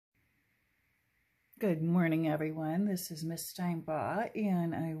Good morning, everyone. This is Miss Steinbaugh,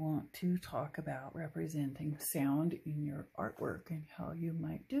 and I want to talk about representing sound in your artwork and how you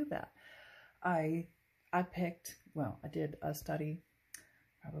might do that. I did a study,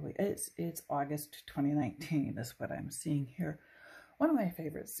 probably, it's August 2019, that's what I'm seeing here. One of my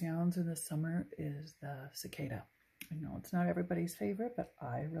favorite sounds in the summer is the cicada. I know it's not everybody's favorite, but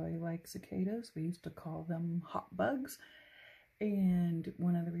I really like cicadas. We used to call them hot bugs. And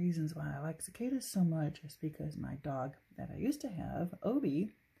one of the reasons why I like cicadas so much is because my dog that I used to have,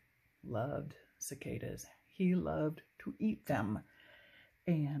 Obi, loved cicadas. He loved to eat them.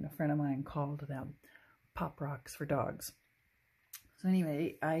 And a friend of mine called them pop rocks for dogs. So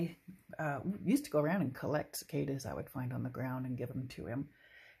anyway, I used to go around and collect cicadas I would find on the ground and give them to him.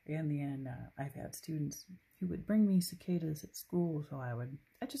 And then I've had students who would bring me cicadas at school, so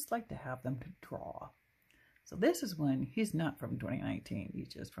I just like to have them to draw. So this is one. He's not from 2019. He's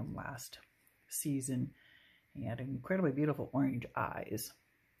just from last season. He had incredibly beautiful orange eyes,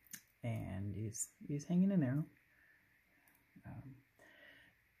 and he's hanging in there.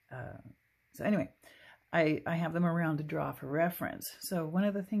 So anyway, I have them around to draw for reference. So one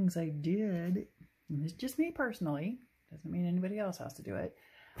of the things I did, and it's just me personally, doesn't mean anybody else has to do it,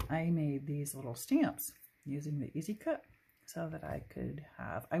 I made these little stamps using the Easy Cut. So that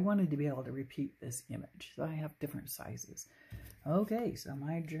I wanted to be able to repeat this image. So I have different sizes. Okay, so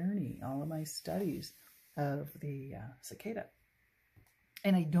my journey, all of my studies of the cicada.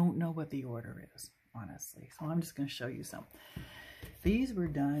 And I don't know what the order is, honestly. So I'm just going to show you some. These were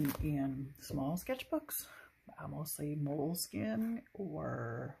done in small sketchbooks, mostly moleskin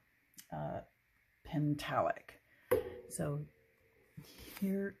or Pentalic. So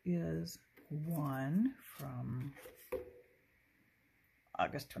here is one from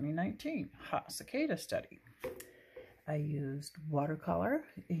August 2019, Hot Cicada Study. I used watercolor,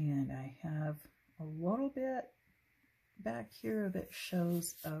 and I have a little bit back here that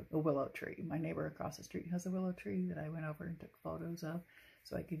shows a willow tree. My neighbor across the street has a willow tree that I went over and took photos of,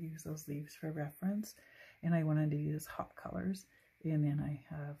 so I could use those leaves for reference. And I wanted to use hot colors. And then I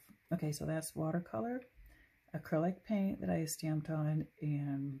have, okay, so that's watercolor, acrylic paint that I stamped on,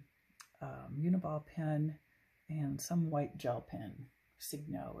 and Uniball pen, and some white gel pen.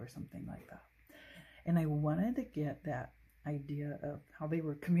 Signo or something like that. And I wanted to get that idea of how they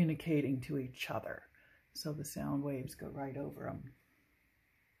were communicating to each other. So the sound waves go right over them.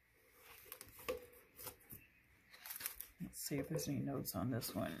 Let's see if there's any notes on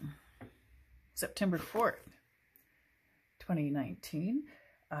this one. September 4th, 2019.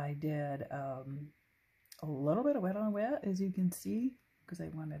 I did a little bit of wet on wet, as you can see, because I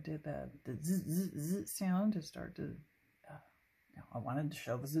wanted to do the zzz, zzz, zzz sound to start to I wanted to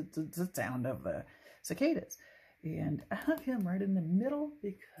show the sound of the cicadas. And I have him right in the middle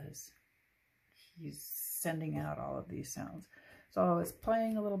because he's sending out all of these sounds. So I was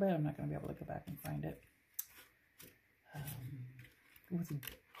playing a little bit. I'm not going to be able to go back and find it. With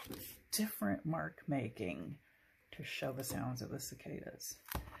different mark making to show the sounds of the cicadas.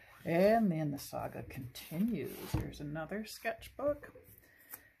 And then the saga continues. Here's another sketchbook.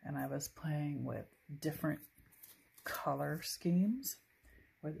 And I was playing with different color schemes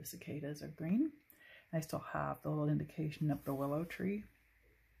where the cicadas are green. I still have the little indication of the willow tree.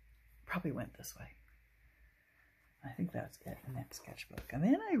 Probably went this way. I think that's it in that sketchbook. And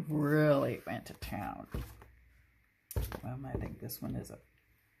then I really went to town. I think this one is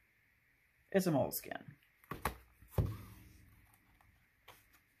it's a moleskin.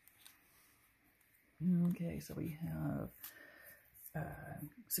 Okay, so we have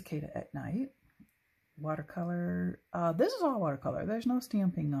cicada at night. Watercolor. This is all watercolor. There's no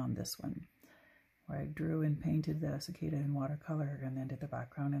stamping on this one. Where I drew and painted the cicada in watercolor and then did the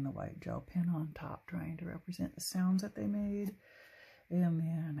background in the white gel pen on top, trying to represent the sounds that they made. And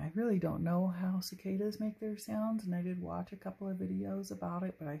then I really don't know how cicadas make their sounds, and I did watch a couple of videos about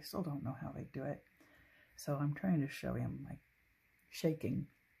it, but I still don't know how they do it. So I'm trying to show him like shaking.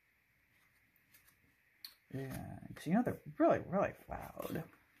 Yeah, because you know they're really, really loud.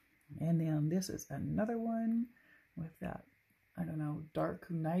 And then this is another one with that, I don't know, dark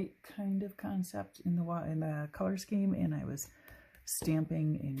night kind of concept in the color scheme. And I was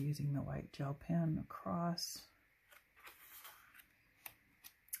stamping and using the white gel pen across.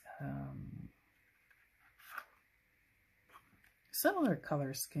 Similar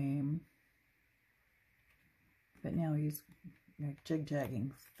color scheme, but now he's like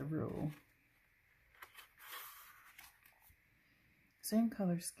jig-jagging through. Same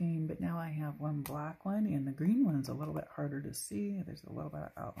color scheme, but now I have one black one, and the green one's a little bit harder to see. There's a little bit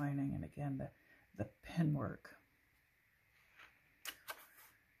of outlining, and again, the pen work.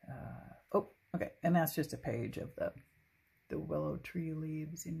 Oh, okay, and And that's just a page of the willow tree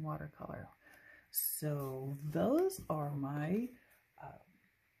leaves in watercolor. So those are my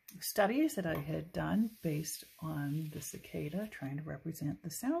studies that I had done based on the cicada, trying to represent the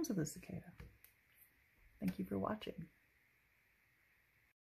sounds of the cicada. Thank you for watching.